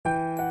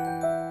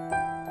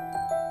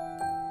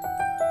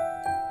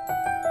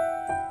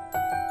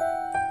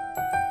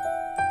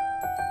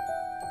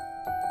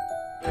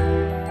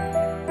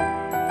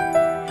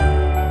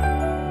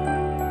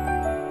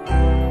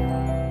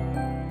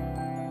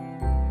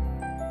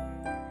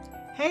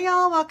Hey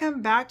y'all,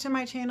 welcome back to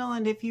my channel,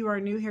 and if you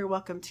are new here,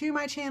 welcome to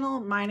my channel.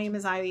 My name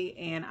is Ivy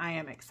and I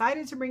am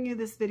excited to bring you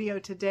this video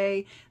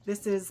today.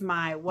 This is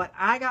my what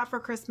I got for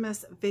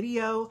Christmas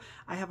video.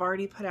 I have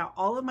already put out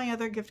all of my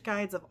other gift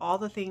guides of all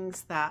the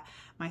things that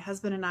my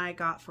husband and I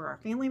got for our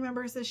family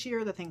members this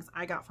year, the things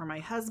I got for my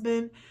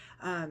husband.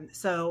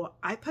 So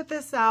I put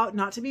this out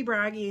not to be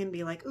braggy and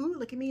be like, ooh,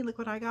 look at me, look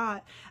what I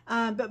got,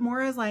 but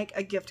more as like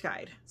a gift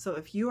guide. So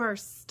if you are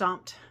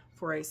stumped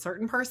for a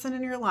certain person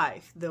in your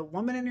life, the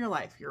woman in your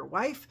life, your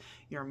wife,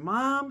 your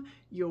mom,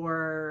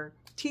 your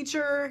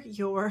teacher,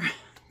 your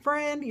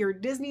friend, your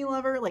Disney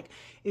lover, like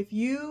if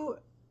you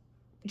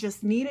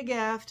just need a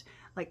gift,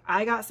 like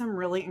I got some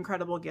really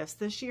incredible gifts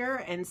this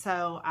year. And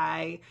so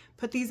I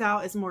put these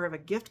out as more of a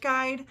gift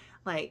guide.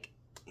 Like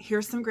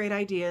here's some great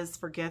ideas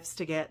for gifts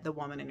to get the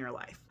woman in your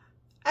life.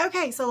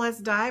 Okay, so let's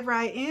dive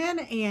right in,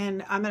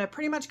 and I'm going to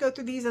pretty much go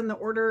through these in the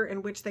order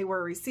in which they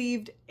were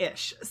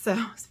received-ish. So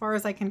as far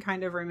as I can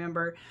kind of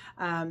remember,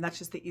 that's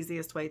just the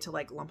easiest way to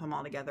like lump them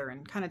all together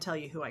and kind of tell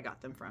you who I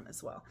got them from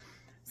as well.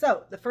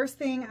 So the first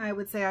thing I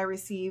would say I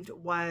received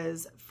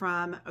was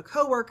from a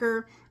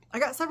coworker. I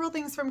got several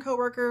things from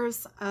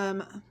coworkers.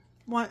 I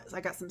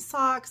got some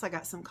socks, I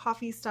got some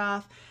coffee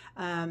stuff.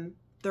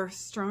 They're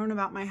strewn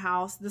about my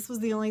house. This was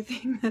the only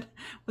thing that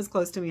was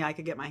close to me I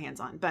could get my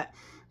hands on, but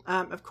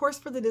of course,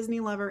 for the Disney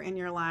lover in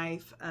your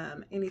life,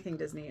 anything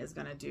Disney is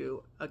going to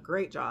do a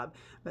great job.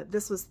 But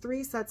this was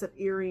 3 sets of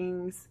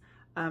earrings.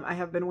 I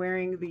have been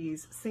wearing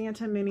these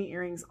Santa mini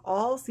earrings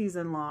all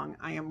season long.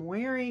 I am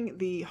wearing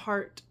the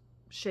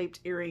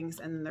heart-shaped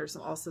earrings, and there's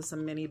also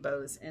some mini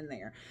bows in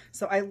there.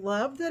 So I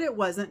love that it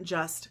wasn't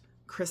just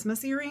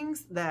Christmas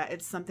earrings, that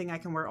it's something I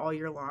can wear all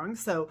year long.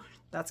 So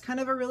that's kind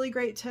of a really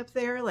great tip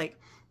there. Like,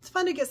 it's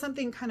fun to get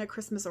something kind of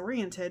Christmas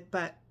oriented,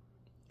 but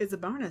it's a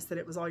bonus that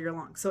it was all year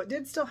long. So it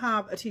did still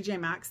have a TJ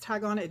Maxx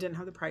tag on it. It didn't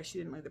have the price. She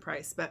didn't leave the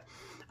price, but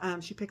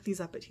she picked these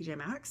up at TJ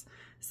Maxx.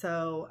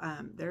 So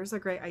there's a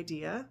great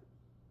idea.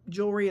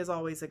 Jewelry is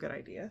always a good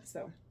idea.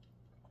 So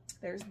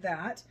there's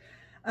that.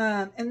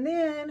 And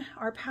then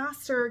our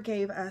pastor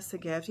gave us a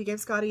gift. He gave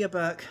Scotty a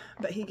book,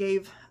 but he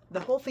gave the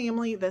whole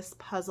family this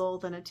puzzle,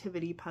 the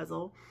nativity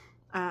puzzle.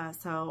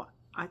 So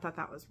I thought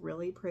that was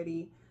really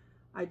pretty.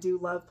 I do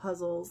love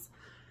puzzles.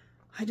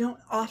 I don't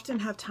often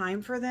have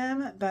time for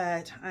them,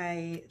 but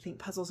I think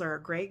puzzles are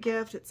a great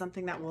gift. It's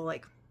something that will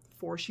like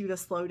force you to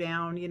slow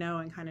down, you know,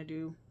 and kind of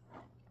do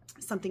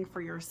something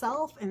for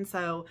yourself. And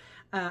so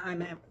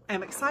I'm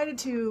excited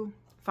to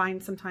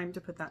find some time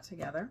to put that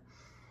together.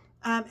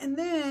 And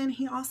then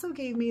he also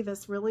gave me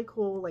this really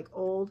cool like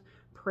old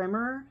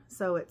primer.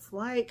 So it's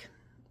like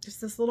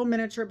just this little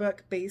miniature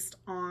book based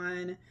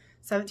on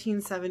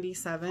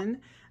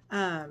 1777.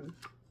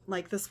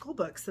 Like the school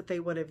books that they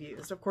would have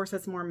used. Of course,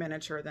 it's more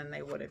miniature than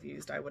they would have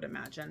used, I would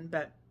imagine.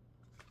 But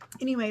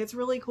anyway, it's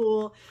really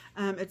cool.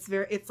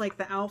 It's like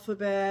the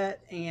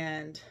alphabet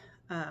and,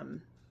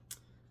 oh,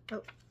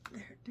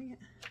 there, dang it.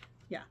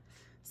 Yeah.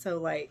 So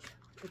like,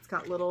 it's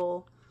got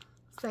little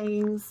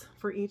sayings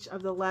for each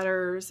of the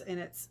letters, and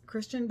it's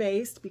Christian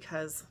based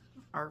because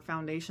our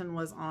foundation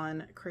was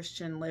on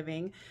Christian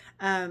living.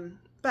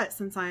 But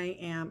since I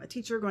am a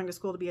teacher, going to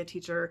school to be a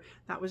teacher,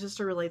 that was just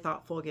a really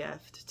thoughtful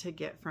gift to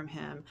get from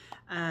him.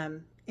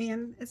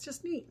 And it's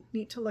just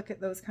neat to look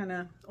at those kind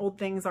of old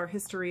things. Our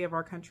history of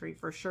our country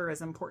for sure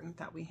is important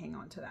that we hang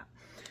on to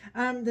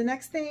that. The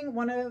next thing,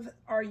 one of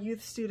our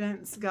youth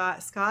students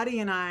got Scotty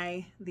and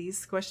I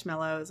these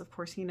Squishmallows. Of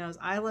course, he knows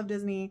I love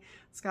Disney.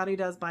 Scotty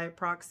does by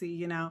proxy,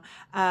 you know,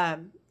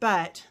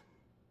 but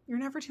you're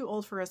never too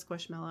old for a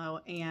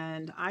Squishmallow,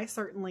 and I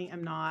certainly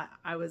am not.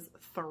 I was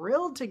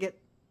thrilled to get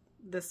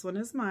this one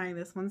is mine,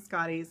 this one's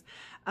Scotty's.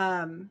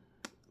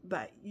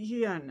 But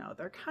yeah, no,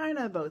 they're kind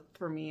of both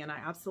for me, and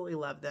I absolutely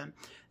love them.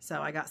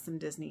 So I got some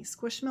Disney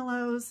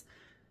Squishmallows.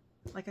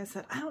 Like I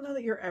said, I don't know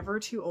that you're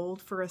ever too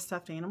old for a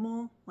stuffed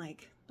animal.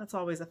 Like, that's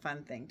always a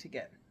fun thing to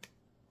get.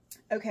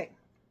 Okay.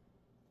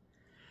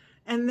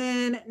 And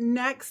then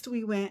next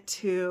we went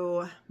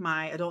to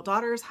my adult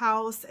daughter's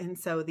house. And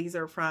so these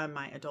are from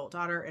my adult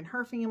daughter and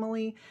her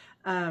family.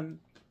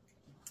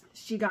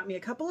 She got me a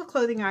couple of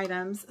clothing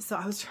items. So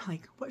I was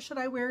like, what should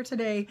I wear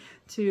today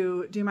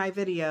to do my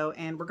video?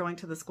 And we're going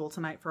to the school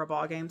tonight for a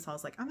ball game. So I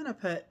was like, I'm going to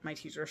put my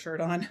teacher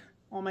shirt on.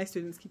 All my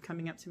students keep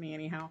coming up to me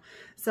anyhow.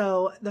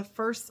 So the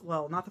first,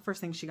 well, not the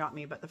first thing she got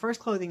me, but the first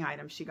clothing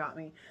item she got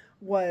me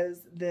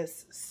was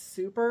this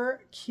super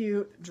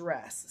cute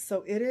dress.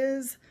 So it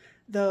is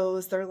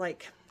those, they're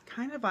like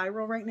kind of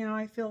viral right now.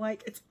 I feel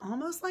like it's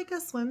almost like a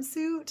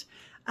swimsuit,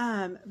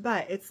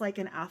 but it's like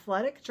an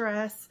athletic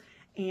dress.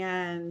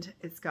 And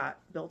it's got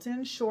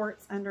built-in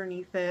shorts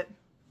underneath it.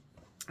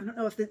 I don't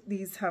know if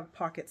these have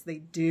pockets. They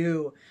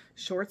do.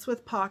 Shorts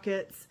with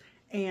pockets.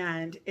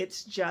 And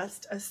it's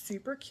just a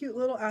super cute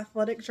little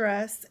athletic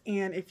dress.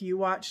 And if you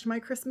watched my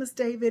Christmas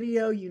Day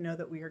video, you know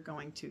that we are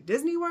going to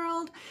Disney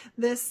World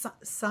this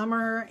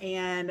summer.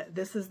 And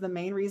this is the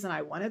main reason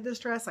I wanted this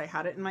dress. I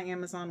had it in my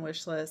Amazon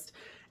wish list.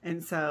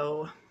 And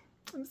so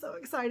I'm so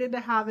excited to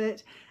have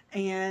it.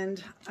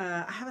 And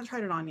I haven't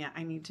tried it on yet.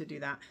 I need to do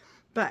that.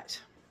 But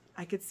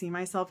I could see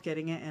myself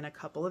getting it in a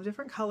couple of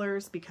different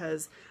colors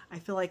because I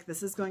feel like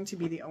this is going to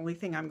be the only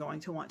thing I'm going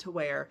to want to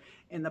wear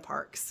in the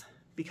parks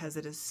because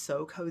it is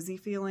so cozy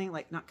feeling,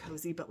 like not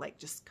cozy, but like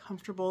just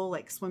comfortable,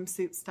 like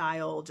swimsuit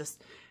style.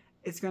 Just,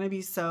 it's going to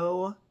be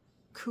so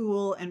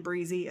cool and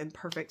breezy and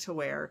perfect to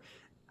wear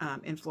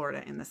in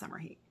Florida in the summer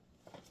heat.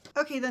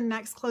 Okay, the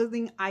next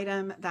clothing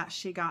item that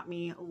she got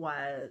me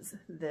was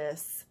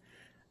this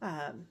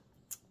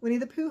Winnie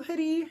the Pooh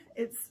hoodie.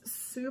 It's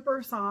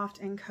super soft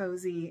and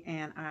cozy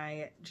and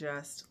I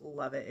just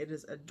love it. It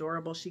is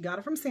adorable. She got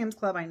it from Sam's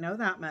Club. I know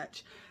that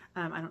much.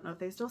 I don't know if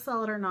they still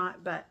sell it or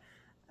not, but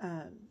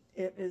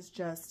it is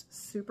just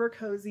super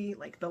cozy.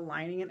 Like the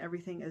lining and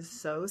everything is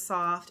so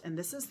soft. And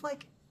this is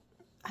like,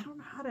 I don't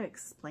know how to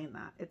explain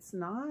that. It's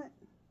not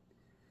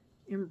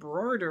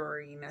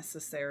embroidery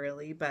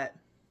necessarily, but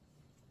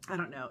I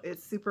don't know.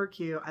 It's super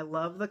cute. I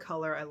love the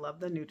color. I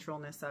love the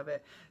neutralness of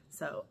it.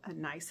 So a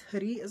nice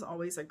hoodie is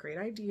always a great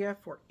idea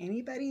for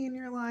anybody in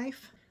your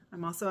life.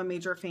 I'm also a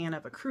major fan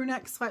of a crew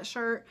neck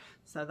sweatshirt,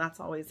 so that's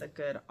always a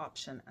good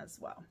option as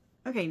well.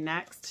 Okay,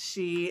 next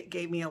she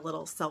gave me a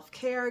little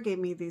self-care, gave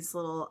me these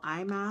little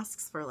eye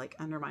masks for like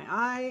under my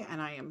eye,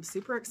 and I am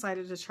super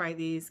excited to try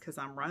these because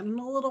I'm running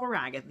a little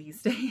ragged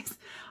these days.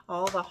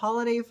 All the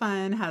holiday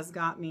fun has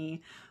got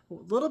me a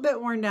little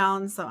bit worn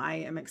down, so I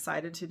am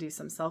excited to do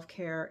some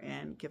self-care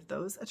and give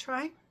those a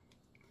try.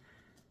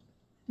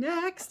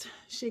 Next,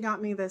 she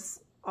got me this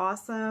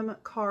awesome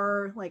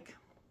car, like,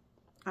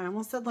 I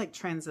almost said like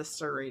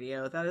transistor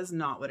radio. That is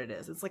not what it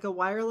is. It's like a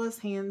wireless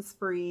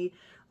hands-free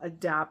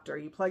adapter.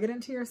 You plug it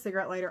into your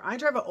cigarette lighter. I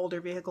drive an older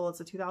vehicle.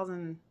 It's a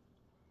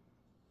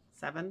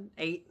 2007,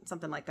 8,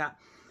 something like that.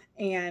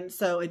 And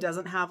so it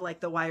doesn't have like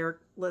the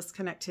wireless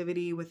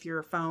connectivity with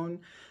your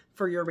phone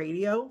for your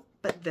radio,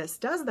 but this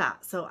does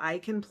that. So I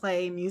can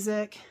play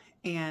music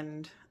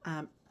and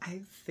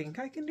I think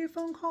I can do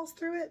phone calls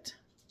through it.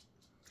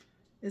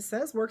 It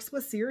says works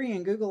with Siri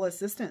and Google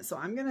Assistant. So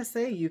I'm going to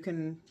say you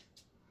can,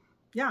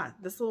 yeah,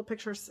 this little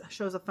picture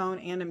shows a phone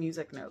and a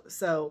music note.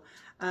 So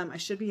I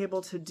should be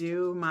able to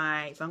do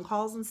my phone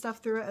calls and stuff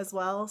through it as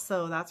well.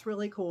 So that's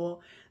really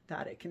cool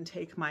that it can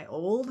take my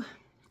old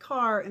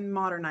car and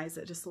modernize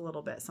it just a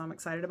little bit. So I'm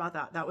excited about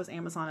that. That was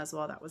Amazon as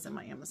well. That was in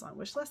my Amazon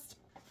wish list.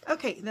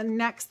 Okay, the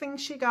next thing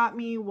she got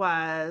me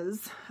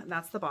was,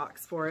 that's the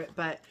box for it,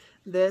 but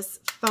this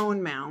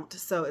phone mount.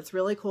 So it's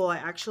really cool. I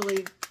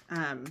actually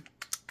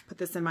put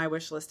this in my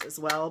wish list as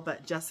well,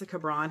 but Jessica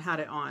Braun had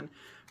it on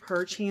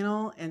her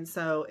channel, and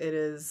so it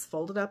is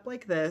folded up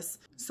like this.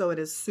 So it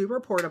is super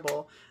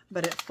portable,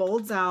 but it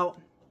folds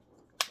out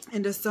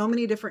into so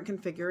many different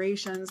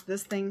configurations.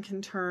 This thing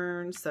can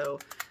turn, so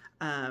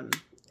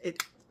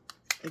it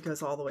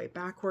goes all the way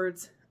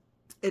backwards.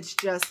 It's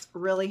just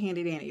really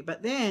handy dandy.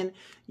 But then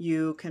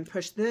you can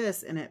push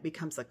this and it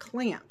becomes a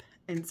clamp.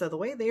 And so the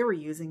way they were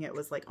using it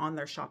was like on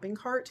their shopping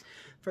cart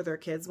for their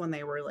kids when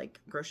they were like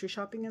grocery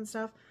shopping and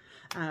stuff.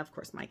 Of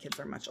course, my kids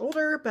are much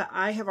older, but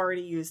I have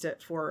already used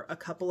it for a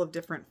couple of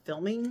different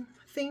filming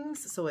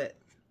things. So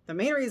the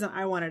main reason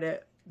I wanted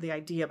it, the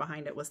idea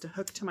behind it, was to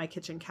hook to my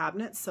kitchen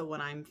cabinets. So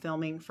when I'm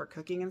filming for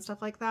cooking and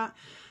stuff like that,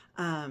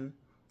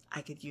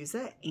 I could use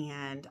it,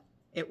 and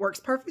it works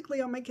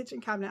perfectly on my kitchen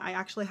cabinet. I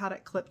actually had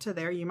it clipped to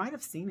there. You might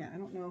have seen it. I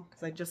don't know,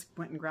 because I just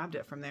went and grabbed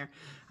it from there.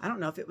 I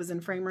don't know if it was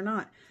in frame or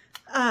not.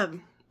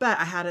 But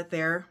I had it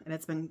there, and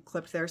it's been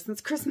clipped there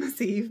since Christmas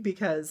Eve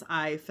because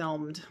I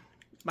filmed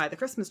by the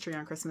Christmas tree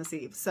on Christmas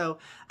Eve. So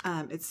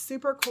it's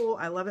super cool.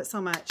 I love it so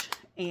much.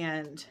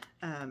 And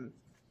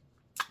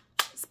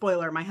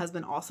spoiler, my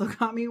husband also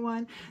got me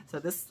one. So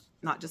this,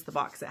 not just the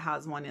box, it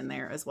has one in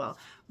there as well.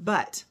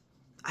 But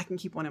I can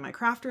keep one in my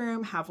craft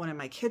room, have one in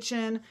my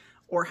kitchen,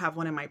 or have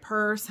one in my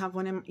purse, have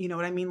one in, you know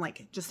what I mean?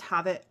 Like just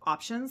have it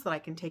options that I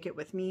can take it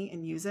with me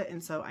and use it.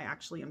 And so I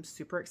actually am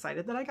super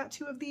excited that I got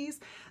 2 of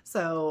these.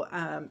 So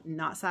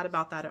not sad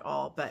about that at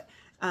all. But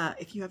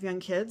if you have young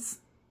kids,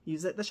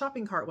 use it the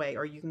shopping cart way,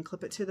 or you can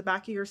clip it to the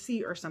back of your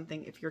seat or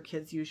something if your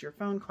kids use your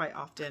phone quite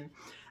often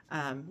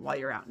while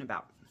you're out and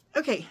about.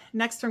 Okay,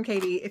 next from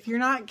Katie. If you're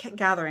not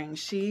gathering,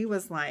 she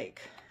was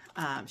like,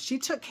 she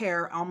took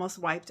care, almost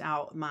wiped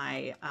out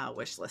my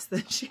wish list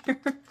this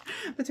year.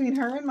 Between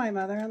her and my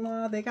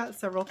mother-in-law, they got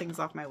several things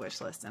off my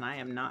wish list, and I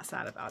am not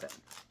sad about it.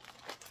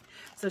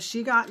 So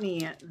she got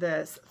me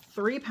this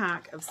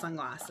 3-pack of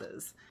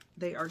sunglasses.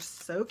 They are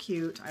so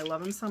cute. I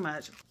love them so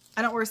much.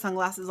 I don't wear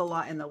sunglasses a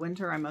lot in the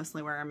winter. I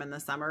mostly wear them in the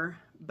summer,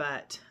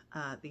 but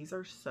these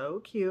are so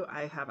cute.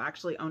 I have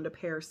actually owned a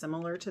pair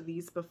similar to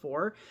these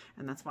before,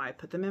 and that's why I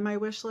put them in my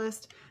wish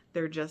list.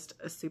 They're just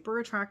a super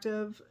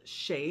attractive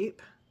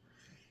shape,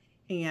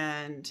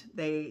 and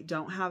they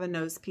don't have a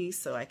nose piece,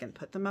 so I can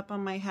put them up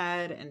on my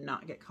head and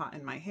not get caught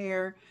in my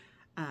hair.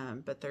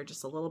 But they're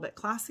just a little bit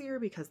classier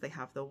because they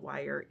have the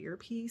wire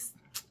earpiece,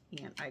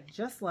 and I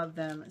just love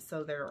them.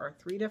 So there are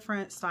 3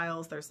 different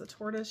styles. There's the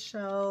tortoise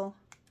shell,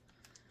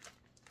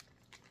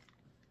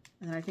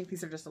 and I think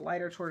these are just a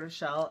lighter tortoise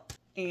shell,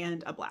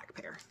 and a black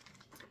pair.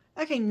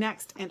 Okay,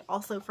 next, and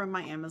also from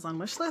my Amazon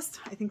wish list,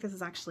 I think this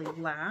is actually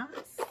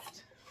last,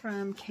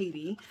 from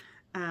Katie.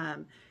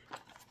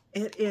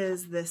 It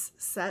is this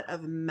set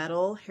of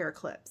metal hair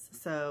clips.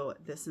 So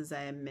this is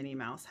a Minnie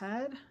Mouse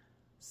head.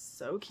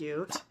 So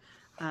cute.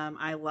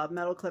 I love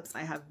metal clips.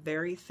 I have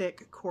very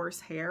thick, coarse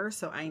hair,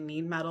 so I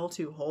need metal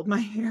to hold my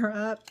hair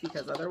up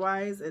because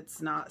otherwise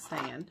it's not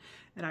staying.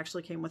 It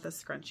actually came with a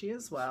scrunchie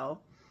as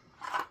well.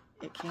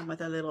 It came with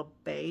a little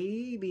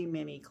baby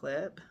mini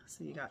clip.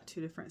 So you got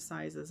 2 different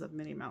sizes of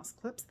Minnie Mouse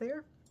clips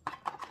there.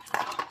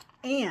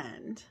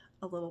 And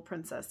a little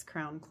princess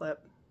crown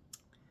clip.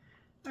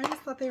 I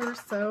just thought they were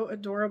so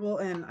adorable,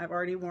 and I've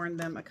already worn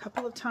them a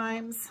couple of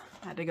times.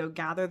 I had to go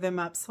gather them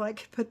up so I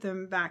could put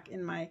them back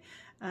in my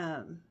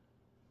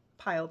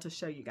pile to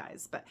show you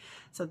guys. But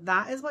so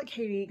that is what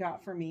Katie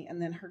got for me.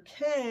 And then her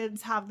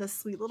kids have this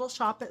sweet little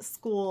shop at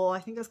school. I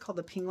think it's called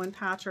the Penguin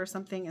Patch or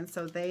something. And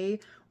so they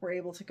were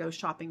able to go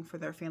shopping for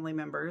their family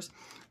members.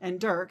 And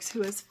Dirks,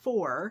 who is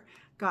 4,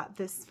 got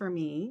this for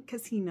me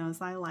because he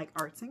knows I like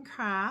arts and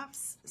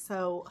crafts.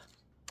 So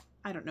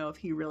I don't know if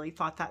he really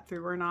thought that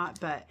through or not,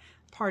 but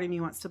part of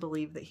me wants to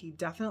believe that he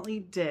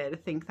definitely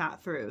did think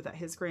that through, that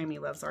his Grammy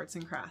loves arts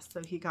and crafts.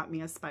 So he got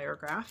me a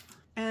spirograph.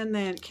 And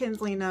then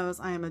Kinsley knows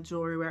I am a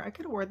jewelry wearer. I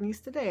could have worn these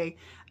today,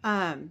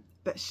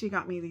 but she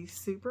got me these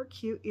super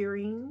cute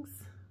earrings.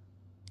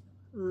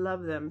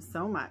 Love them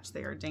so much.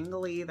 They are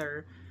dangly.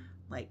 They're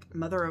like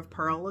mother of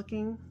pearl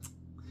looking.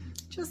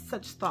 Just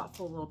such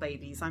thoughtful little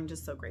babies. I'm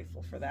just so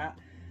grateful for that.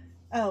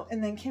 Oh,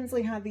 and then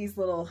Kinsley had these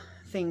little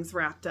things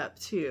wrapped up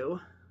too.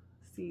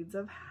 Seeds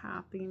of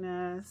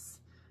happiness.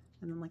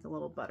 And then like a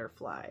little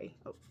butterfly.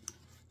 Oh.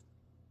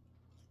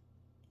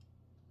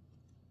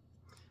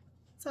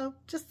 So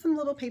just some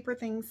little paper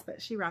things, but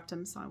she wrapped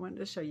them, so I wanted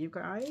to show you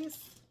guys.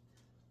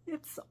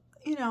 It's,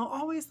 you know,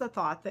 always the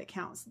thought that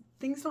counts.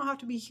 Things don't have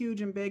to be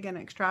huge and big and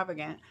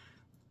extravagant.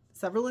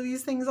 Several of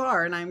these things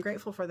are, and I'm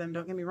grateful for them,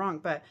 don't get me wrong,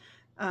 but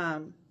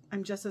I'm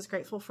just as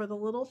grateful for the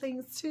little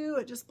things too.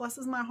 It just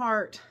blesses my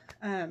heart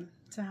to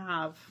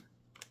have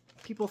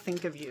people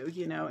think of you,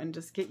 you know, and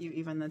just get you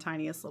even the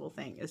tiniest little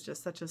thing. It's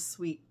just such a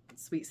sweet,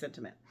 sweet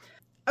sentiment.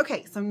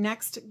 Okay, so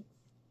next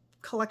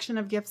collection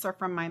of gifts are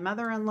from my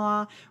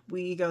mother-in-law.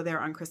 We go there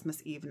on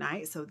Christmas Eve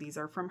night, so these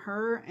are from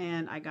her,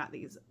 and I got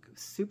these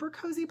super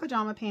cozy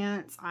pajama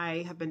pants.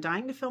 I have been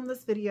dying to film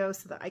this video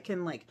so that I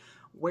can like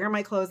wear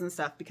my clothes and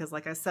stuff, because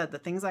like I said, the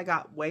things I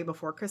got way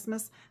before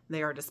Christmas,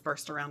 they are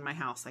dispersed around my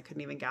house. I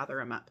couldn't even gather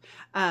them up.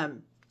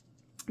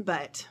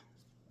 But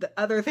the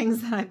other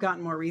things that I've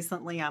gotten more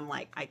recently, I'm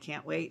like, I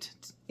can't wait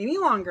any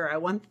longer. I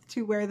want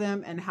to wear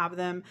them and have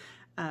them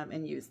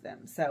and use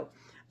them. So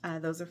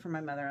those are from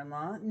my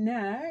mother-in-law.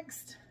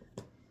 Next,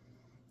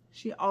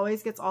 she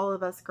always gets all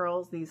of us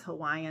girls these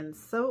Hawaiian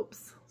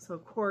soaps. So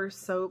of course,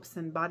 soaps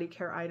and body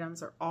care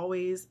items are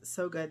always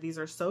so good. These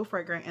are so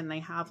fragrant, and they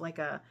have like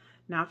a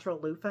natural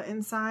loofah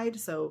inside.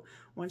 So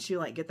once you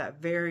like get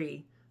that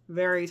very,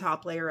 very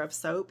top layer of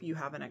soap, you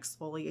have an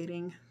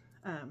exfoliating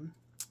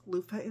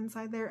loofah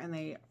inside there, and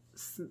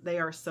they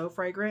are so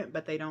fragrant,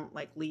 but they don't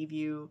like leave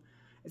you,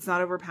 it's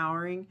not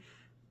overpowering,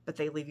 but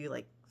they leave you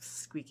like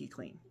squeaky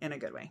clean in a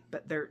good way.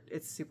 But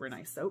it's super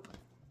nice soap.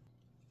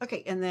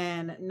 Okay, and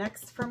then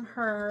next from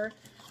her,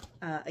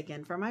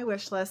 again from my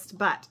wish list,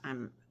 but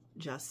I'm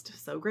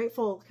just so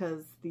grateful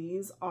because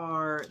these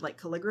are like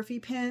calligraphy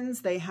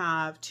pens. They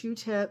have 2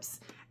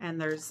 tips,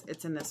 and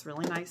it's in this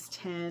really nice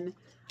tin.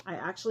 I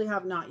actually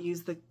have not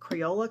used the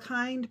Crayola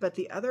kind, but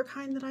the other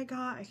kind that I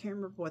got, I can't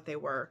remember what they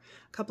were,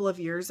 a couple of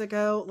years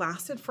ago,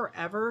 lasted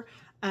forever,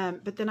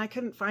 but then I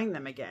couldn't find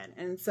them again.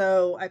 And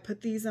so I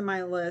put these in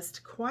my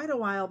list quite a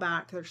while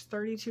back. There's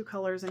 32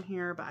 colors in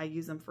here, but I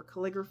use them for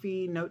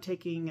calligraphy,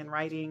 note-taking, and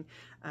writing,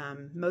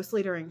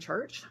 mostly during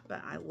church,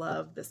 but I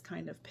love this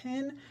kind of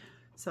pen.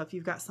 So if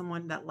you've got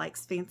someone that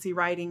likes fancy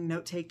writing,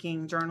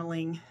 note-taking,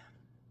 journaling,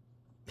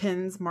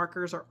 pens,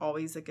 markers are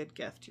always a good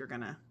gift. You're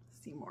gonna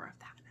see more of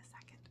that.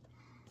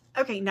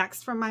 Okay,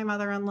 next from my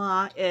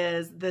mother-in-law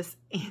is this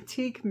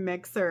antique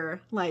mixer.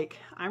 Like,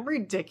 I'm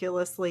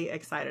ridiculously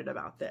excited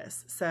about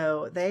this.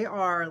 So they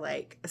are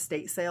like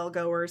estate sale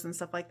goers and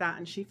stuff like that.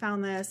 And she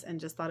found this and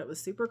just thought it was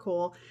super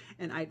cool.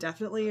 And I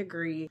definitely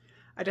agree.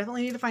 I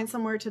definitely need to find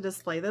somewhere to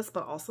display this,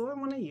 but also I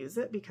want to use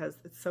it because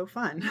it's so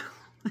fun.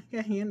 Like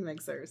a hand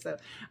mixer. So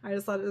I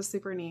just thought it was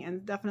super neat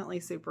and definitely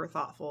super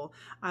thoughtful.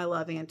 I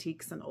love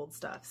antiques and old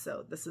stuff.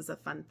 So this is a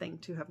fun thing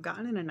to have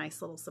gotten and a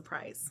nice little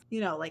surprise.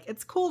 You know, like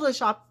it's cool to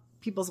shop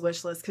people's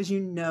wish list because you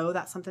know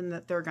that's something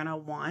that they're gonna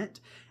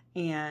want,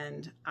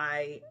 and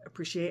I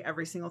appreciate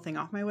every single thing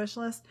off my wish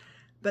list.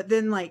 But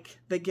then like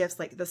the gifts,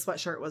 like the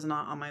sweatshirt was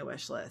not on my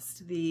wish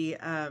list, the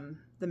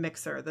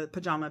mixer, the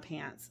pajama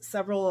pants,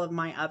 several of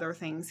my other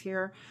things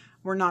here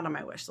were not on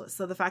my wish list.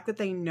 So the fact that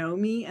they know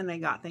me and they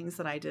got things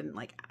that I didn't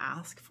like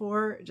ask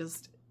for,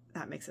 just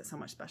that makes it so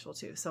much special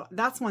too. So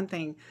that's one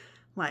thing.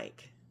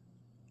 Like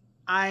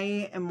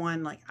I am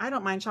one, like I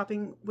don't mind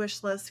shopping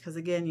wish list because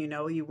again, you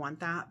know you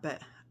want that,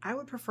 but I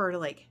would prefer to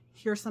like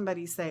hear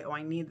somebody say, oh,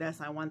 I need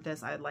this, I want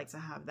this, I'd like to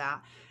have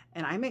that.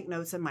 And I make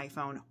notes in my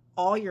phone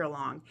all year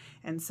long.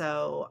 And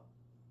so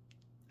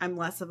I'm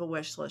less of a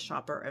wish list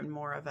shopper and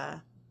more of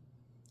a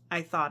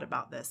I thought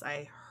about this.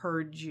 I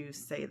heard you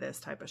say this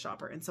type of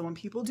shopper. And so when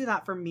people do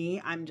that for me,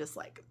 I'm just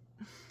like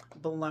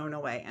blown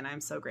away, and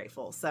I'm so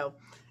grateful. So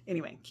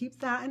anyway, keep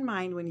that in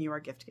mind when you are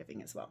gift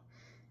giving as well.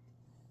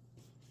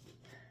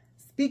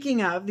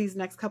 Speaking of these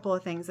next couple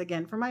of things,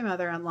 again, for my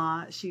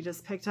mother-in-law, she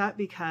just picked up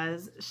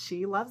because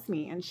she loves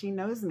me and she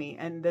knows me.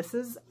 And this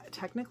is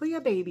technically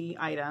a baby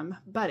item,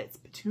 but it's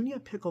Petunia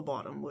Pickle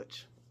Bottom,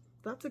 which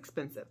that's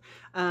expensive.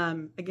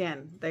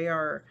 Again, they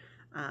are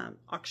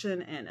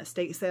auction and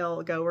estate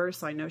sale goers,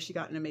 so I know she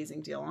got an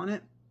amazing deal on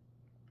it.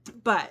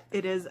 But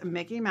it is a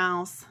Mickey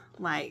Mouse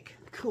like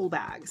cool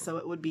bag, so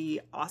it would be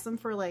awesome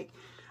for like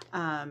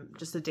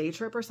just a day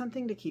trip or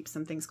something to keep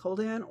some things cold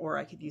in, or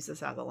I could use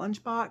this as a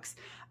lunchbox.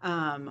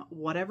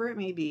 Whatever it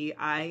may be,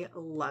 I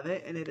love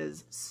it, and it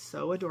is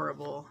so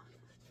adorable,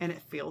 and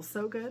it feels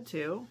so good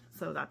too.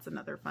 So that's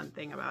another fun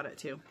thing about it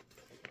too.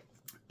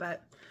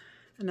 But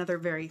another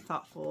very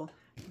thoughtful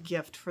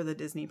gift for the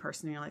Disney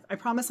person in your life. I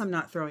promise I'm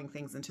not throwing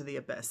things into the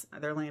abyss.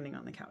 They're landing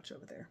on the couch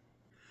over there.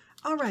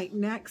 All right,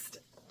 next,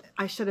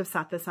 I should have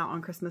sat this out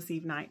on Christmas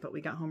Eve night, but we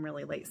got home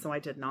really late, so I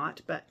did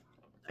not. But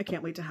I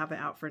can't wait to have it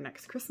out for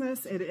next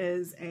Christmas. It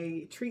is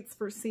a Treats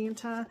for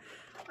Santa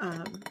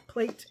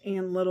plate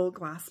and little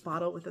glass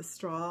bottle with a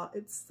straw.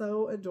 It's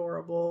so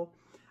adorable.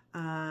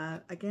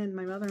 Again,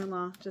 my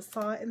mother-in-law just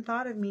saw it and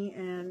thought of me,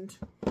 and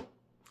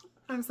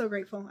I'm so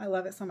grateful. I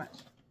love it so much.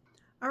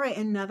 All right,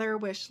 another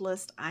wish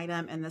list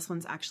item, and this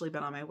one's actually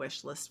been on my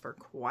wish list for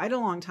quite a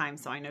long time,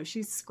 so I know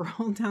she's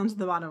scrolled down to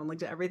the bottom and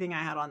looked at everything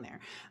I had on there.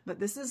 But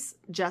this is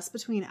Just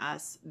Between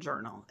Us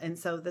journal, and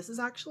so this is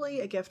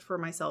actually a gift for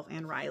myself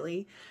and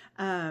Riley.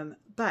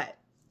 But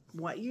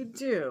what you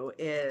do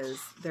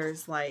is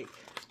there's like,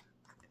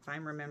 if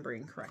I'm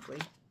remembering correctly,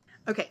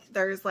 okay,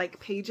 there's like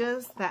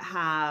pages that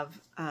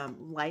have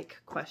like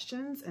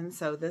questions, and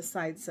so this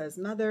side says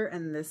mother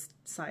and this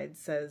side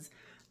says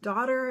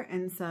daughter,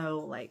 and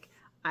so like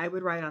I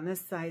would write on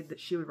this side that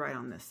she would write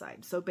on this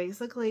side. So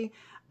basically,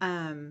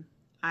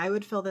 I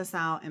would fill this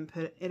out and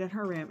put it in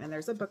her room, and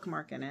there's a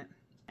bookmark in it.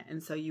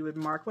 And so you would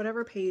mark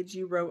whatever page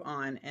you wrote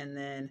on, and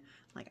then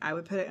like I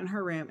would put it in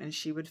her room, and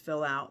she would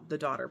fill out the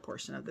daughter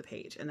portion of the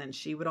page. And then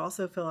she would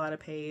also fill out a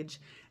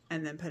page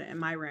and then put it in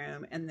my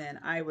room, and then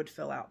I would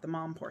fill out the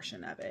mom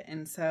portion of it.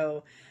 And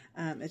so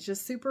it's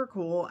just super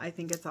cool. I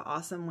think it's an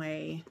awesome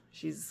way.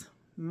 She's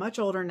much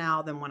older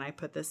now than when I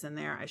put this in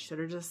there. I should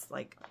have just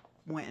like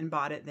went and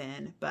bought it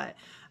then, but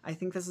I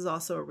think this is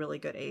also a really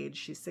good age.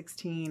 She's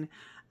 16,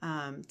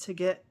 to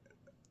get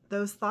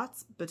those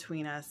thoughts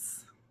between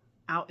us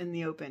out in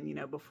the open, you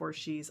know, before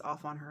she's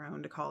off on her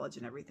own to college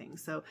and everything.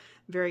 So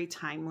very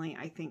timely,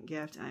 I think,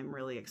 gift. And I'm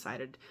really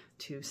excited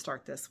to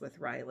start this with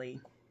Riley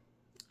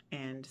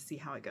and see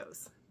how it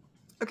goes.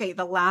 Okay,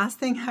 the last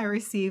thing I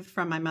received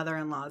from my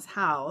mother-in-law's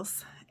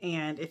house,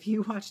 and if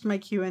you watched my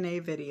Q&A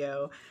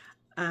video,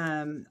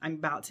 I'm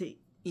about to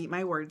eat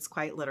my words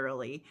quite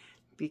literally,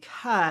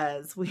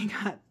 because we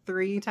got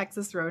 3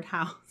 Texas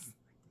Roadhouse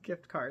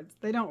gift cards.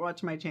 They don't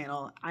watch my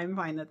channel. I'm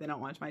fine that they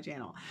don't watch my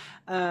channel.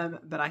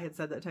 But I had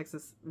said that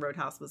Texas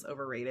Roadhouse was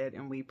overrated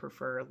and we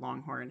prefer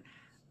Longhorn.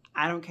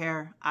 I don't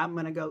care. I'm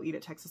going to go eat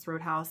at Texas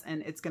Roadhouse,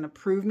 and it's going to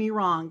prove me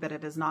wrong that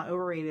it is not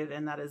overrated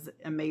and that is an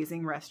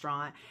amazing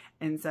restaurant.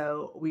 And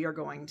so we are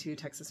going to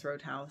Texas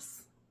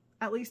Roadhouse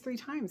at least 3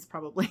 times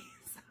probably.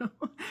 So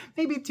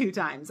maybe 2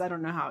 times. I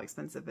don't know how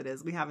expensive it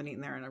is. We haven't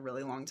eaten there in a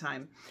really long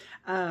time.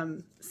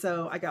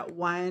 So I got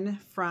 1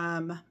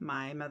 from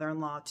my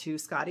mother-in-law to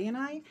Scotty and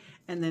I,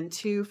 and then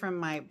 2 from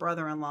my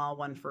brother-in-law,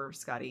 1 for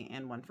Scotty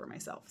and 1 for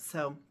myself.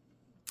 So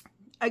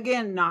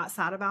again, not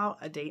sad about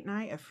a date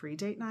night, a free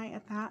date night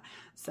at that.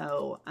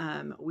 So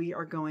we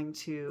are going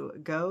to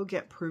go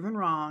get proven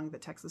wrong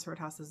that Texas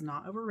Roadhouse is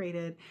not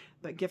overrated,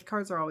 but gift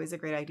cards are always a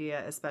great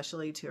idea,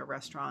 especially to a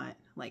restaurant.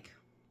 Like,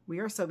 we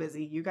are so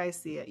busy. You guys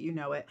see it, you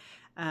know it.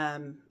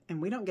 And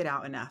we don't get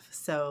out enough.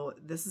 So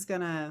this is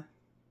going to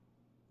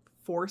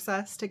force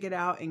us to get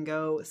out and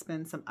go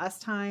spend some us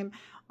time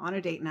on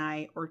a date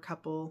night or a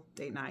couple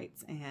date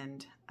nights.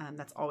 And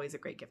that's always a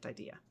great gift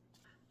idea.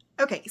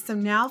 Okay, so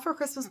now for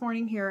Christmas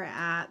morning here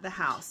at the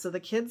house. So the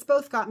kids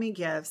both got me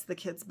gifts. The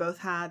kids both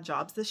had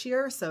jobs this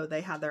year, so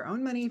they had their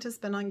own money to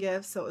spend on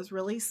gifts. So it was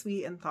really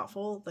sweet and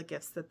thoughtful, the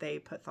gifts that they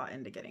put thought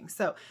into getting.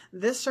 So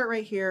this shirt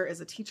right here is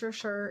a teacher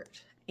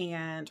shirt,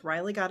 and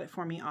Riley got it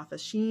for me off of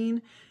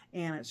Shein,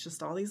 and it's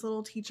just all these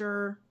little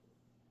teacher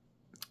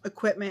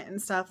equipment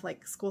and stuff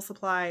like school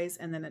supplies,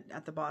 and then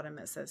at the bottom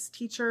it says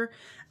teacher.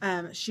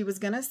 She was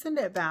gonna send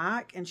it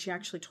back, and she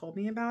actually told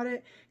me about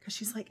it because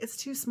she's like, it's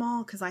too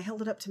small because I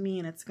held it up to me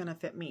and it's gonna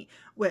fit me,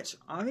 which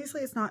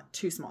obviously it's not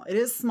too small. It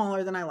is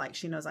smaller than I like.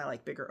 She knows I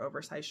like bigger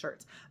oversized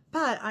shirts,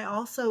 but I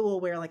also will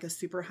wear like a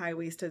super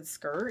high-waisted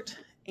skirt,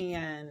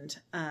 and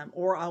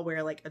or I'll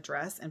wear like a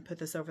dress and put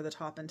this over the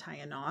top and tie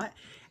a knot.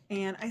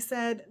 And I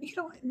said, you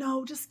don't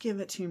know, just give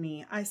it to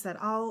me. I said,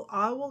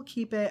 I will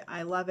keep it.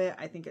 I love it.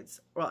 I think it's,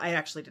 well, I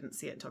actually didn't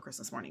see it until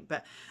Christmas morning,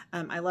 but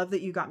I love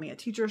that you got me a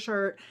teacher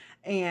shirt.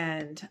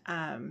 And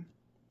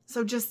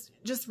so just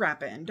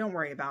wrap it and don't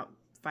worry about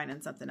finding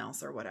something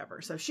else or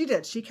whatever. So she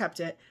did, she kept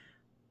it.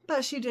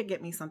 but she did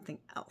get me something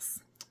else.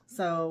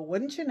 So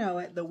wouldn't you know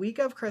it, the week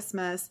of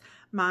Christmas,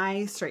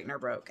 my straightener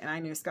broke, and I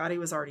knew Scotty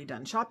was already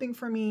done shopping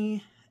for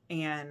me.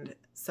 And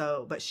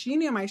so, but she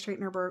knew my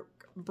straightener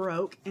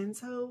broke, and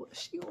so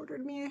she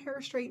ordered me a hair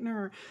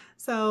straightener.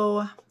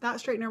 So that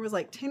straightener was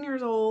like 10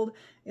 years old.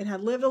 It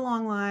had lived a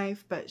long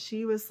life, but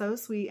she was so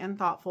sweet and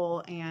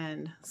thoughtful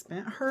and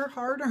spent her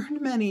hard-earned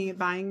money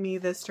buying me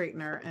this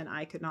straightener, and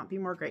I could not be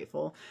more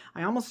grateful.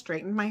 I almost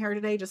straightened my hair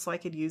today just so I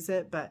could use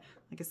it, but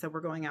like I said,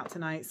 we're going out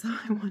tonight, so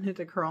I wanted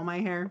to curl my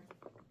hair.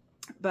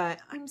 But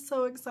I'm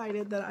so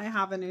excited that I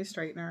have a new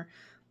straightener.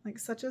 Like,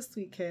 such a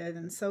sweet kid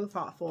and so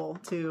thoughtful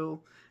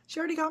too. She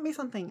already got me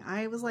something.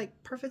 I was like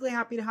perfectly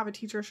happy to have a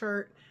teacher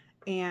shirt,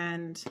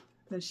 and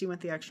then she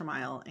went the extra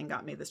mile and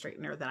got me the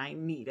straightener that I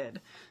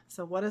needed.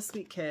 So what a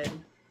sweet kid.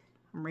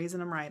 I'm raising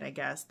them right, I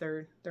guess.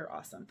 They're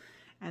awesome.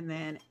 And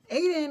then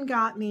Aiden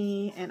got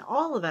me, and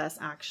all of us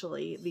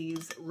actually,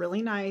 these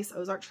really nice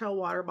Ozark Trail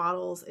water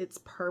bottles. It's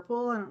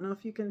purple. I don't know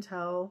if you can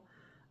tell.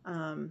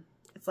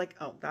 It's like,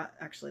 oh, that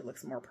actually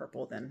looks more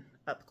purple than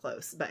up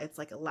close, but it's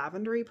like a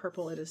lavendery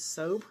purple. It is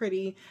so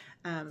pretty,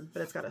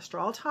 but it's got a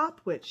straw top,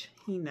 which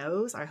he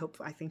knows. I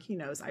think he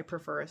knows I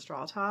prefer a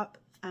straw top,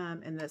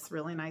 and this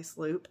really nice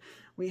loop.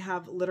 We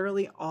have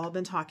literally all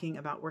been talking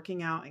about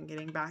working out and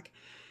getting back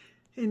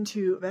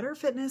into better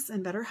fitness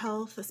and better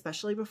health,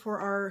 especially before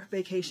our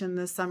vacation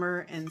this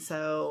summer. And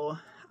so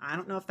I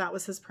don't know if that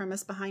was his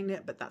premise behind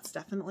it, but that's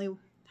definitely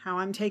how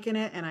I'm taking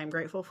it, and I'm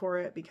grateful for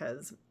it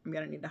because I'm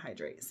going to need to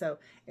hydrate. So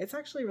it's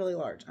actually really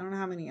large. I don't know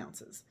how many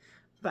ounces,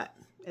 but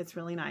it's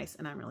really nice,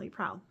 and I'm really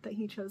proud that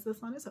he chose this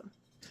on his own.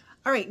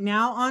 All right,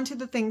 now on to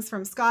the things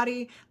from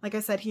Scotty. Like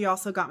I said, he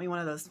also got me one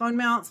of those phone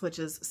mounts, which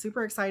is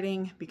super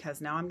exciting because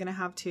now I'm going to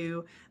have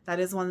two. That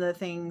is one of the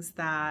things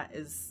that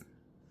is,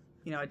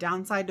 you know, a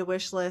downside to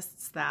wish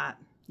lists, that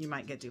you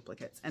might get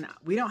duplicates. And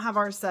we don't have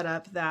ours set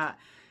up that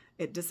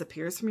it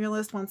disappears from your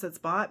list once it's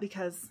bought,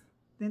 because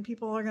then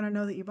people are going to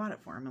know that you bought it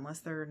for them unless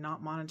they're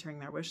not monitoring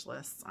their wish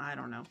lists. I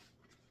don't know.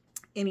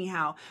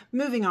 Anyhow,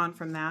 moving on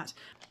from that.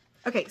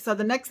 Okay, so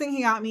the next thing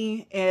he got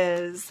me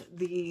is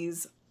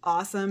these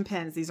awesome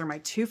pens. These are my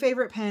two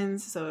favorite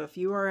pens. So if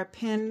you are a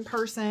pen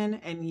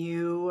person and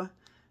you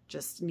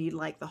just need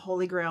like the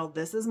holy grail,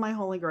 this is my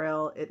holy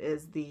grail. It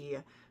is the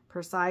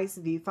Precise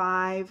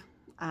V5,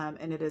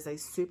 and it is a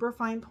super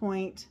fine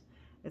point.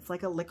 It's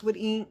like a liquid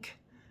ink,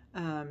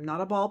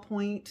 not a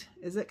ballpoint.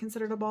 Is it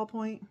considered a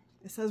ballpoint?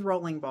 It says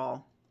rolling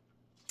ball,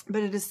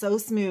 but it is so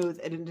smooth,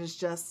 and it is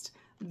just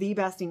the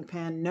best ink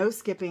pen. No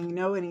skipping,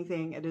 no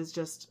anything. It is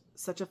just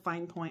such a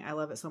fine point. I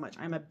love it so much.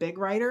 I'm a big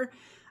writer.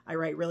 I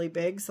write really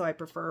big, so I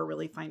prefer a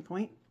really fine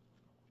point.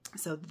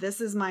 So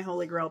this is my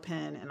holy grail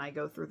pen, and I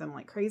go through them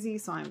like crazy.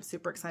 So I'm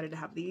super excited to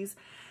have these.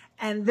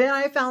 And then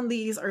I found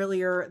these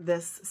earlier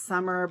this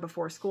summer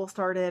before school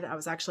started. I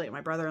was actually at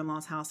my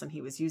brother-in-law's house, and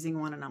he was using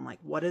one, and I'm like,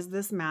 what is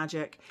this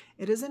magic?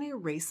 It is an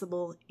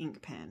erasable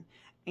ink pen.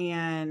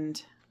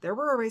 And there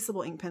were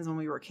erasable ink pens when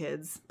we were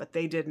kids, but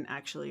they didn't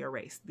actually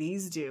erase.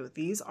 These do.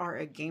 These are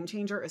a game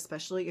changer,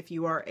 especially if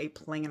you are a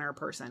planner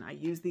person. I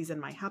use these in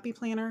my happy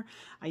planner.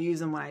 I use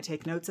them when I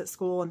take notes at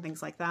school and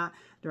things like that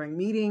during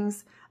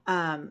meetings.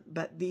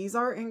 But these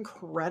are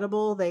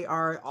incredible. They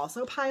are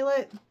also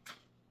Pilot.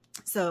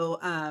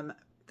 So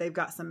they've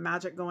got some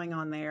magic going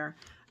on there.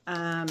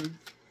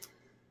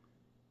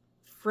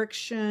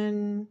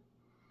 Friction,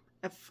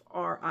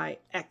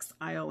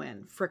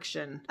 F-R-I-X-I-O-N,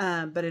 friction.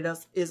 But it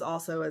is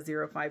also a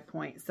 0.5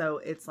 point. So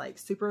it's like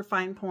super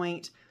fine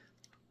point.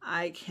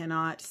 I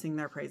cannot sing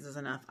their praises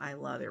enough. I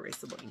love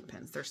erasable ink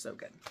pens. They're so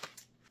good.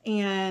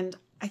 And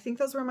I think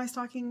those were in my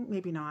stocking.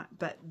 Maybe not,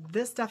 but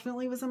this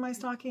definitely was in my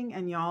stocking.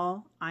 And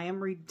y'all, I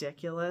am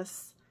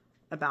ridiculous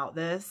about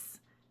this.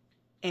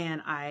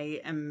 And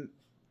I am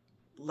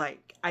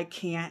like, I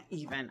can't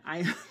even.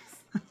 I'm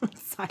so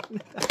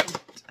excited about it.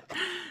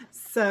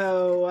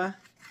 So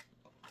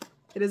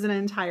it is an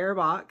entire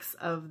box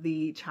of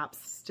the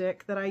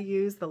chapstick that I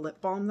use, the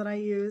lip balm that I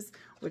use,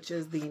 which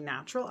is the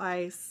Natural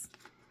Ice.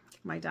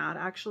 My dad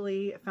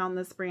actually found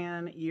this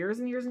brand years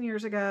and years and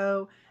years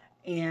ago,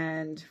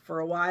 and for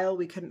a while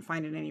we couldn't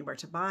find it anywhere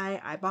to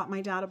buy. I bought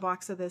my dad a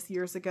box of this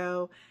years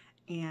ago,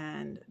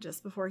 and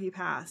just before he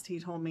passed, he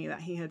told me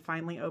that he had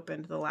finally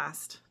opened the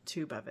last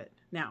tube of it.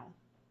 Now,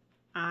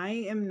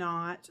 I am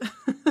not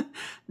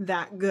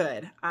that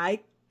good. I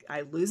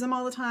lose them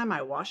all the time.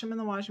 I wash them in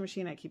the washing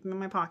machine. I keep them in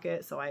my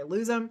pocket. So I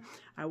lose them.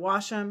 I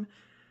wash them.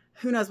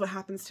 Who knows what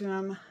happens to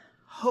them?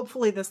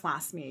 Hopefully this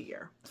lasts me a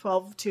year.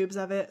 12 tubes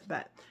of it.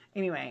 But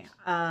anyway,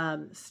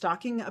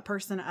 stocking a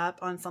person up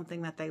on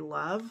something that they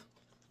love,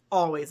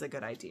 always a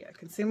good idea.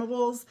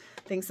 Consumables,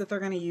 things that they're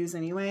going to use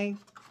anyway,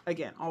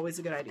 again, always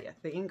a good idea.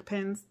 The ink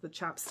pens, the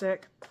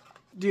chapstick,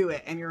 do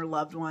it, and your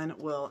loved one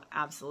will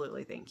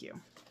absolutely thank you.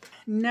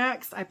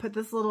 next, I put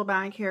this little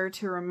bag here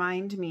to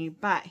remind me,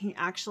 but he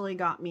actually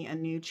got me a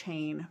new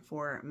chain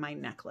for my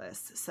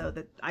necklace. So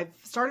that I've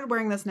started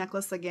wearing this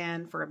necklace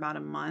again for about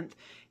a month.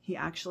 He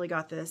actually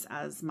got this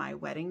as my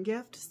wedding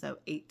gift, so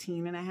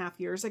 18.5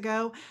 years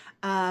ago.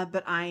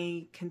 But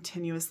I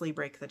continuously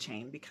break the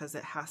chain because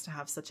it has to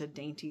have such a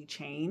dainty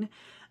chain.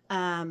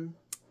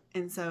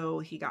 And so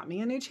he got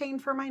me a new chain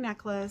for my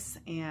necklace,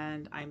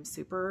 and I'm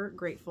super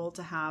grateful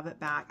to have it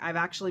back.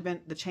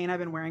 The chain I've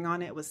been wearing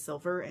on it was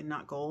silver and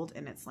not gold,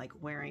 and it's like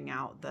wearing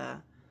out the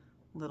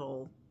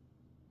little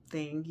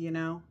thing, you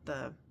know,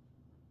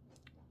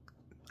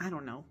 I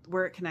don't know,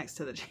 where it connects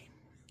to the chain.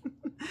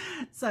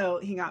 So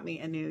he got me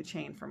a new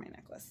chain for my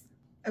necklace.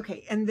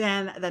 Okay, and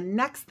then the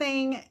next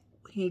thing,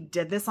 he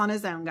did this on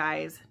his own,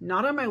 guys.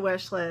 Not on my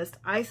wish list.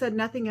 I said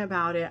nothing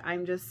about it.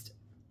 I'm just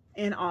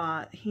in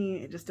awe.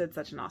 He just did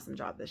such an awesome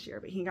job this year.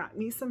 But he got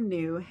me some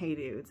new Hey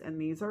Dudes, and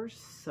these are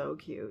so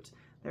cute.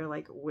 They're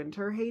like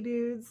winter Hey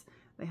Dudes.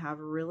 They have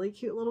a really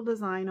cute little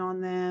design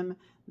on them.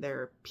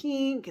 They're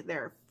pink.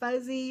 They're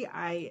fuzzy.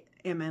 I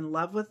am in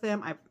love with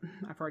them.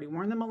 I've already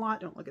worn them a lot.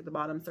 Don't look at the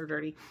bottoms. They're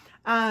dirty.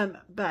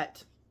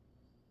 But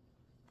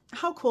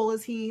how cool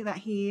is he that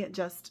he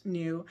just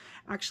knew?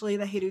 Actually,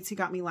 the Hey Dudes he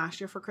got me last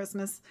year for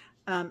Christmas,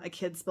 a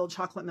kid spilled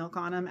chocolate milk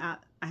on him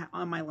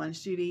on my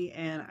lunch duty,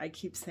 and I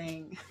keep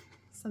saying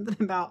something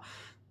about,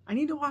 I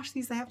need to wash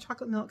these. They have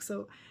chocolate milk,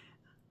 so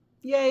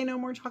yay, no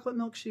more chocolate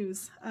milk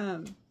shoes.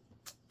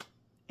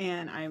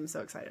 And I'm so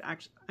excited.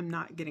 Actually, I'm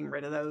not getting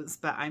rid of those,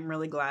 but I'm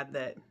really glad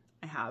that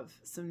I have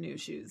some new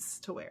shoes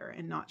to wear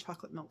and not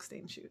chocolate milk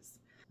stained shoes.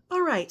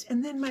 All right,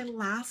 and then my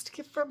last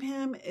gift from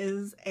him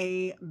is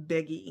a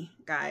biggie,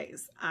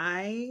 guys.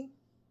 I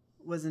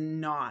was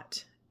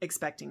not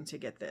expecting to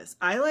get this.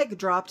 I like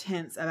dropped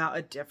hints about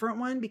a different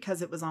one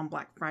because it was on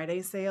Black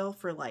Friday sale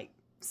for like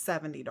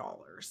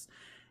 $70.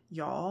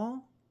 Y'all,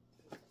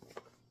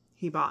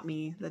 he bought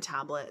me the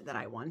tablet that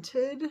I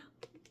wanted,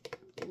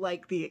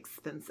 like the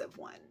expensive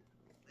one.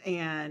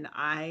 And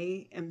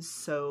I am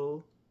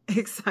so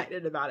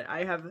excited about it.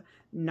 I have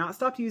not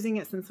stopped using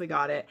it since we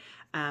got it.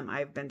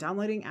 I've been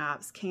downloading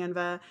apps,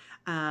 Canva.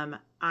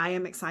 I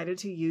am excited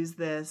to use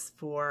this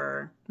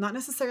for not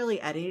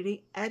necessarily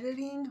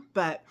editing,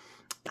 but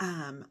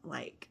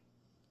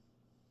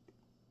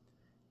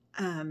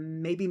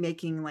maybe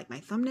making like my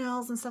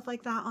thumbnails and stuff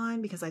like that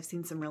on, because I've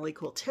seen some really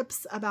cool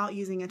tips about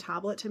using a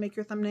tablet to make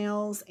your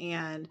thumbnails.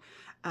 And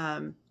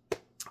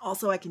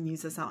also I can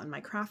use this out in my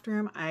craft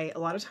room. A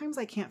lot of times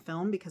I can't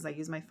film because I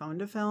use my phone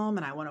to film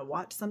and I want to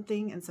watch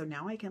something. And so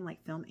now I can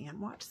like film and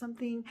watch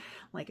something.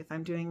 Like if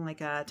I'm doing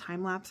like a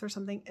time lapse or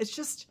something, it's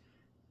just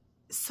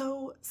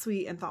so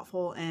sweet and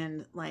thoughtful.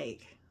 And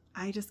like,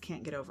 I just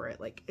can't get over it.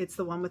 Like it's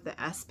the one with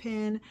the S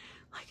Pen.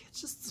 Like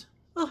it's just,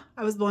 oh,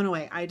 I was blown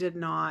away. I did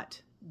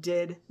not,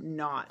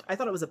 I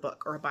thought it was a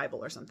book or a Bible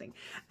or something.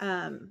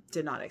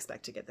 Did not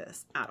expect to get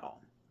this at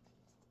all.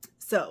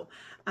 So,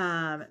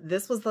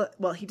 this was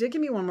well, he did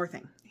give me one more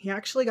thing. He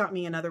actually got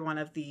me another one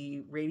of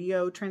the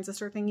radio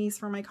transistor thingies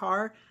for my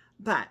car,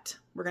 but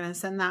we're going to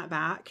send that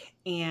back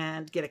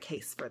and get a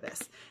case for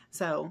this.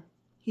 So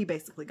he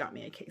basically got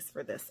me a case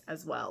for this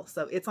as well.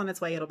 So it's on its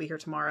way. It'll be here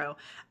tomorrow.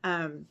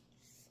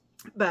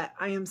 But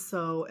I am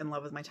so in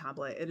love with my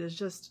tablet. It is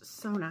just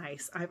so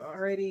nice. I've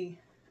already,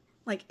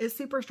 like, it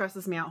super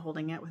stresses me out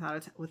holding it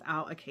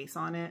without a case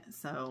on it.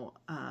 So,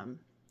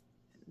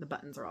 the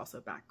buttons are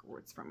also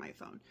backwards from my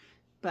phone.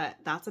 But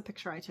that's a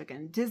picture I took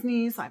in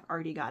Disney, so I've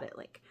already got it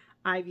like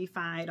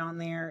Ivy-fied on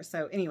there.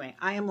 So anyway,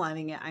 I am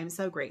loving it. I'm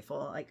so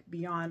grateful, like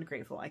beyond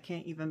grateful. I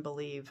can't even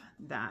believe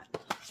that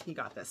he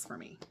got this for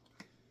me.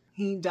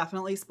 He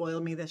definitely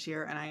spoiled me this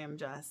year, and I am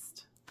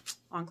just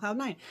on cloud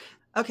 9.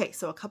 Okay,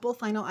 so a couple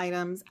final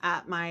items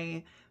at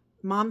my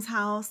mom's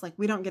house. Like,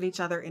 we don't get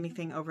each other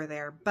anything over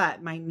there,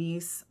 but my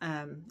niece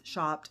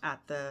shopped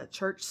at the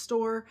church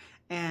store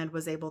and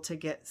was able to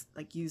get,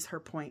 like, use her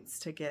points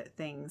to get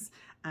things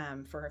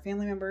for her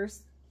family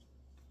members.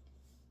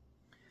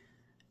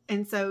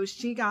 And so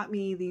she got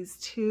me these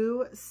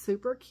 2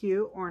 super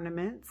cute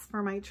ornaments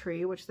for my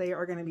tree, which they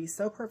are going to be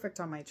so perfect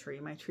on my tree.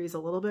 My tree's a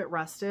little bit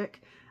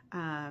rustic,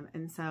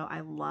 and so I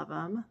love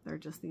them. They're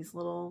just these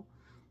little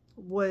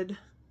wood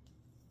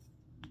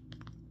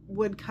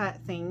cut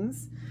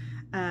things.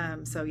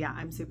 So yeah,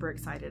 I'm super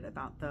excited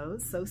about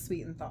those. So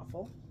sweet and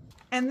thoughtful.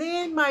 And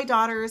then my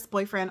daughter's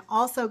boyfriend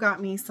also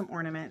got me some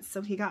ornaments.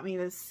 So he got me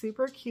this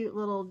super cute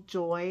little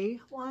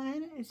joy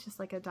one. It's just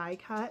like a die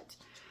cut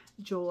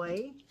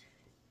joy.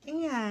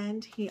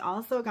 And he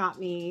also got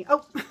me,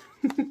 oh,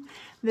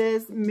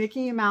 this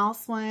Mickey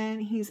Mouse one.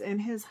 He's in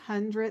his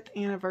 100th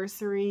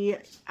anniversary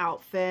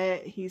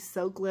outfit. He's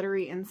so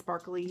glittery and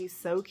sparkly. He's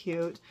so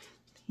cute.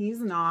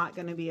 He's not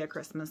going to be a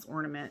Christmas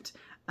ornament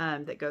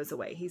that goes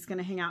away. He's going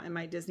to hang out in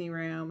my Disney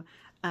room.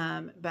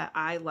 But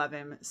I love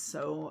him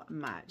so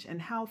much,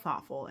 and how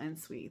thoughtful and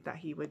sweet that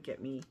he would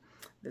get me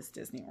this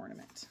Disney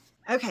ornament.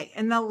 Okay.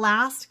 And the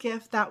last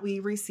gift that we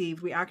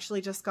received, we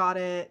actually just got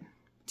it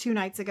 2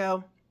 nights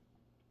ago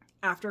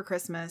after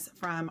Christmas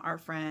from our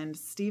friend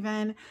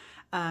Steven.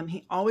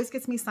 He always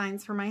gets me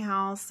signs for my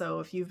house. So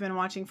if you've been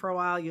watching for a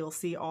while, you'll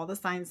see all the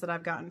signs that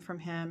I've gotten from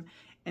him.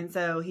 And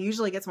so he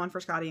usually gets one for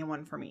Scotty and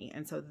one for me.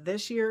 And so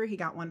this year he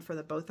got one for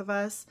the both of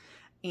us,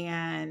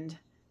 and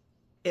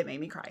it made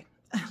me cry.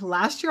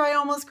 Last year I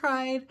almost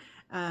cried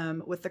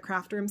with the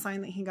craft room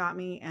sign that he got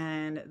me.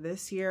 And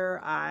this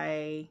year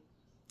I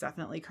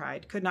definitely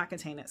cried. Could not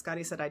contain it.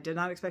 Scotty said, I did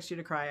not expect you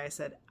to cry. I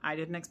said, I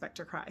didn't expect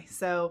to cry.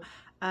 So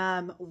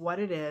what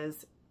it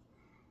is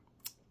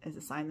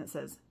a sign that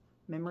says,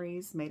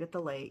 memories made at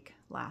the lake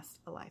last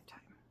a lifetime.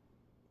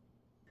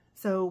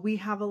 So we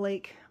have a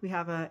lake, we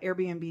have an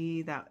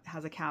Airbnb that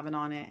has a cabin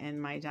on it,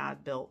 and my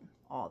dad built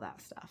all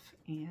that stuff.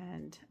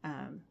 And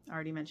I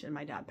already mentioned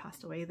my dad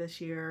passed away this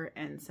year.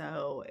 And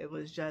so it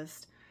was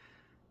just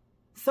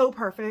so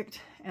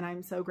perfect. And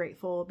I'm so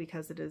grateful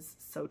because it is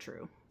so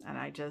true. And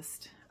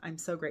I'm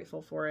so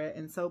grateful for it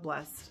and so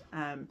blessed.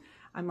 I'm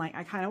like,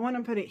 I kind of want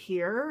to put it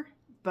here,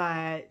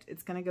 but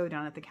it's going to go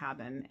down at the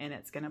cabin, and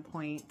it's going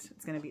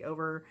to be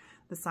over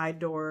the side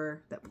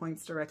door that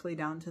points directly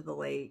down to the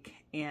lake.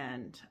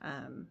 And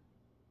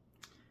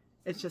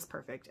it's just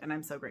perfect. And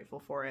I'm so grateful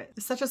for it.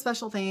 It's such a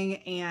special thing.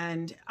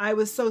 And I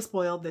was so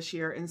spoiled this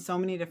year in so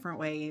many different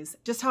ways.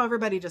 Just how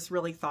everybody just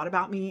really thought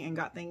about me and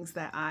got things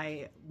that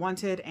I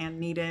wanted and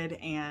needed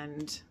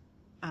and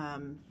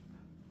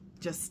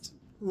just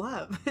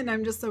love. And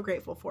I'm just so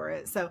grateful for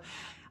it. So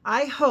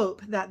I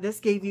hope that this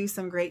gave you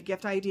some great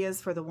gift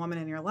ideas for the woman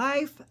in your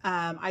life.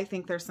 I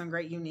think there's some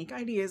great unique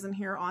ideas in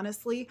here,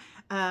 honestly,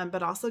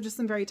 but also just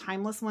some very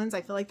timeless ones.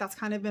 I feel like that's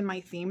kind of been my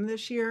theme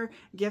this year.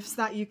 Gifts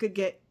that you could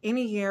get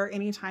any year,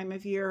 any time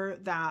of year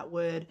that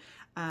would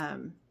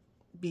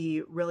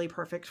be really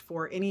perfect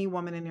for any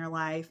woman in your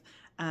life.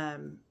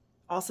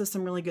 Also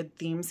some really good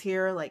themes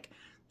here, like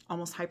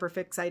almost hyper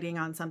fixating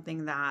on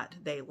something that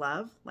they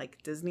love,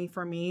 like Disney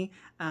for me,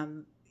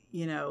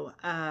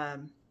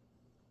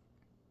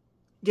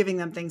 giving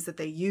them things that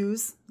they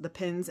use, the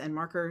pens and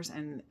markers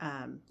and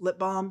lip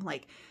balm,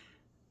 like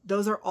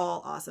those are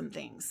all awesome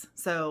things.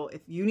 So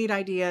if you need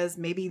ideas,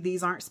 maybe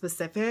these aren't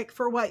specific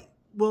for what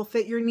will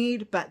fit your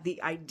need, but the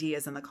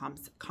ideas and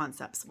the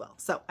concepts will.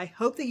 So I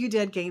hope that you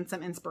did gain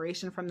some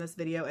inspiration from this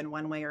video in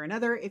one way or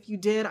another. If you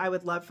did, I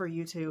would love for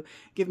you to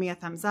give me a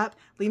thumbs up.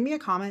 Leave me a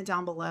comment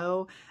down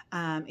below,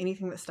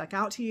 anything that stuck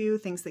out to you,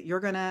 things that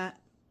you're gonna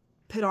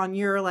put on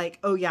your, like,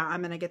 oh yeah,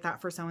 I'm gonna get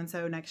that for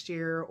so-and-so next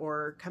year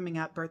or coming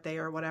up birthday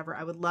or whatever.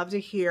 I would love to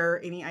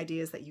hear any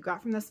ideas that you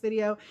got from this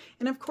video.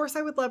 And of course,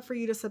 I would love for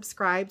you to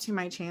subscribe to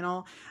my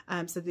channel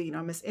so that you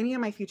don't miss any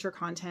of my future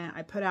content.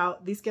 I put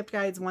out these gift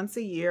guides once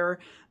a year,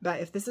 but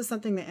if this is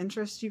something that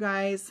interests you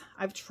guys,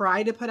 I've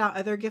tried to put out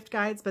other gift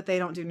guides, but they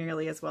don't do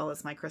nearly as well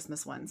as my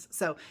Christmas ones.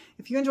 So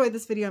if you enjoyed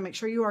this video, make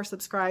sure you are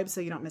subscribed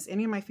so you don't miss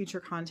any of my future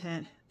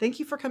content.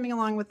 Thank you for coming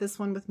along with this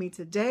one with me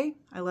today.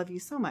 I love you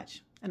so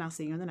much, and I'll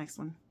see you in the next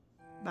one.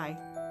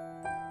 Bye.